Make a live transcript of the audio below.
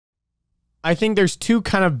I think there's two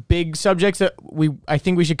kind of big subjects that I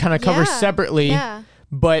think we should kind of cover separately,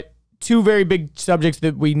 but two very big subjects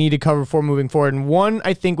that we need to cover before moving forward. And one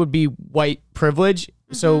I think would be white privilege.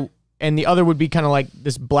 So, and the other would be kind of like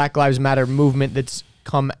this Black Lives Matter movement that's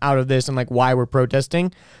come out of this and like why we're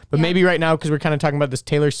protesting. But maybe right now, because we're kind of talking about this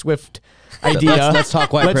Taylor Swift idea. Let's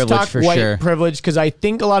talk white privilege for sure. White privilege, because I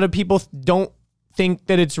think a lot of people don't think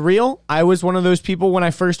that it's real. I was one of those people when I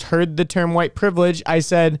first heard the term white privilege. I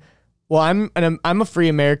said, well, I'm a free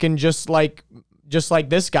American, just like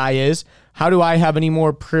this guy is. How do I have any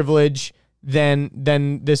more privilege than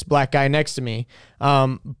this black guy next to me?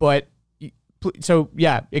 So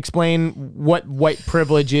yeah, explain what white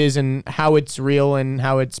privilege is and how it's real and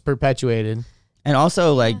how it's perpetuated. And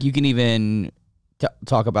also, like, you can even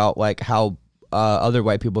talk about like how other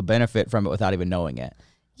white people benefit from it without even knowing it.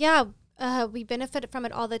 Yeah, we benefit from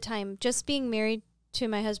it all the time. Just being married to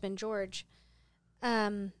my husband George,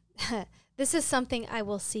 this is something I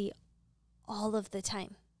will see all of the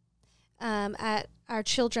time. At our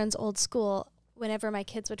children's old school, whenever my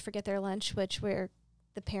kids would forget their lunch, which we're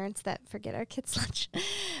the parents that forget our kids' lunch,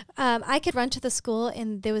 I could run to the school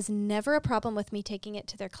and there was never a problem with me taking it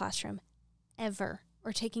to their classroom, ever,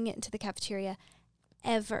 or taking it into the cafeteria,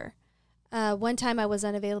 ever. One time I was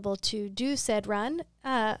unavailable to do said run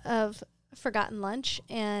of forgotten lunch,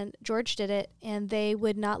 and George did it, and they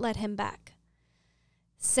would not let him back.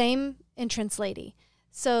 Same entrance lady.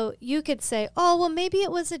 So you could say, oh, well, maybe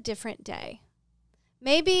it was a different day.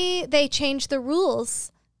 Maybe they changed the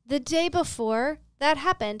rules the day before that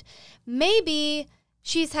happened. Maybe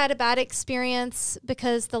she's had a bad experience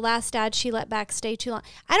because the last dad she let back stay too long.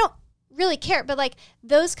 I don't really care, but like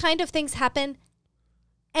those kind of things happen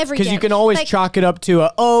every day. Because you can always chalk it up to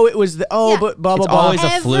but blah, blah, blah. It's always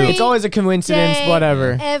a fluke. It's always a coincidence,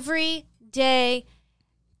 whatever. Every day.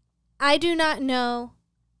 I do not know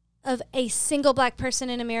of a single black person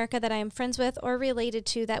in America that I am friends with or related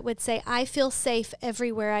to that would say, I feel safe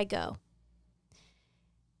everywhere I go.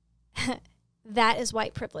 That is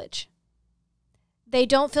white privilege. They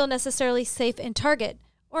don't feel necessarily safe in Target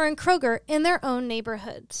or in Kroger in their own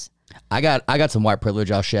neighborhoods. I got some white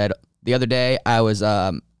privilege I'll shed. The other day, I was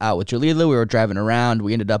out with Jalila. We were driving around.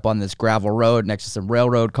 We ended up on this gravel road next to some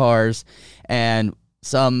railroad cars, and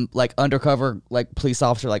some like undercover like police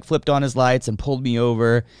officer like flipped on his lights and pulled me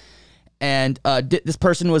over. And this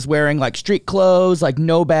person was wearing like street clothes, like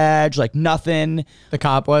no badge, like nothing. The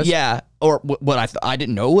cop was? Yeah. Or what I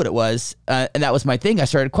didn't know what it was. And that was my thing. I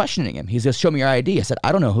started questioning him. He goes, show me your ID. I said,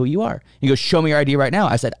 I don't know who you are. He goes, show me your ID right now.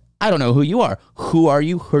 I said, I don't know who you are. Who are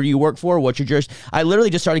you? Who do you work for? What's your jurisdiction? I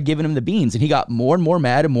literally just started giving him the beans, and he got more and more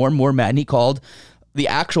mad and more and more mad. And he called the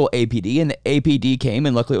actual APD, and the APD came,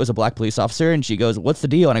 and luckily it was a black police officer. And she goes, what's the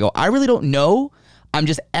deal? And I go, I really don't know. I'm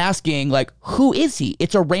just asking, like, who is he?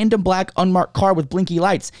 It's a random black unmarked car with blinky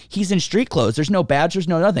lights. He's in street clothes. There's no badge. There's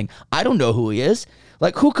no nothing. I don't know who he is.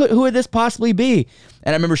 Like, who would this possibly be?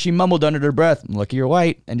 And I remember she mumbled under her breath, lucky you're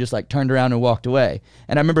white, and just like turned around and walked away.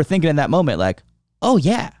 And I remember thinking in that moment, like, oh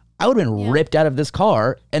yeah, I would have been ripped out of this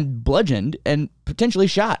car and bludgeoned and potentially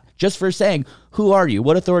shot just for saying, who are you?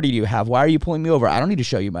 What authority do you have? Why are you pulling me over? I don't need to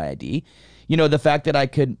show you my ID. You know, the fact that I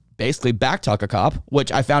could basically backtalk a cop,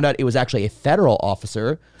 which I found out it was actually a federal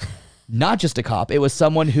officer, not just a cop. It was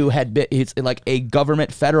someone who had been, it's like a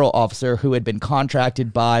government federal officer who had been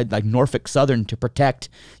contracted by like Norfolk Southern to protect,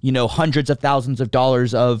 you know, hundreds of thousands of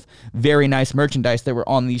dollars of very nice merchandise that were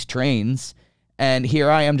on these trains. And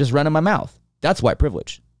here I am just running my mouth. That's white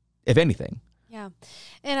privilege, if anything. Yeah.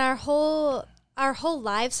 And our whole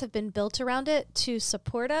lives have been built around it to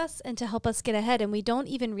support us and to help us get ahead. And we don't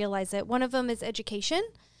even realize it. One of them is education.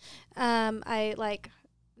 I like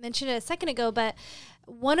mentioned it a second ago, but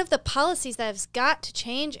one of the policies that has got to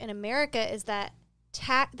change in America is that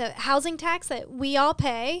the housing tax that we all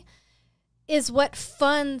pay is what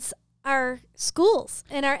funds our schools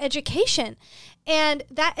and our education. And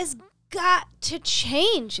that has got to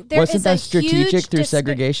change. Wasn't that strategic through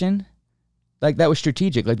segregation? Like, that was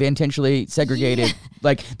strategic. Like, they intentionally segregated. Yeah.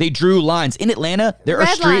 Like, they drew lines. In Atlanta, there are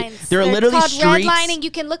streets. There are literally streets. Redlining.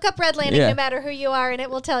 You can look up redlining no matter who you are, and it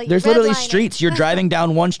will tell you. There's literally streets. You're driving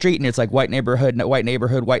down one street, and it's like white neighborhood, white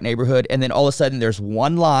neighborhood, white neighborhood. And then all of a sudden, there's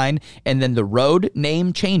one line, and then the road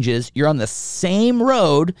name changes. You're on the same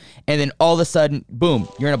road, and then all of a sudden, boom,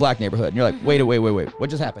 you're in a black neighborhood. And you're like, wait.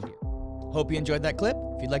 What just happened here? Hope you enjoyed that clip.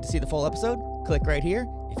 If you'd like to see the full episode, click right here.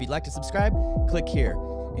 If you'd like to subscribe, click here.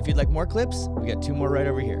 If you'd like more clips, we got 2 more right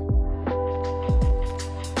over here.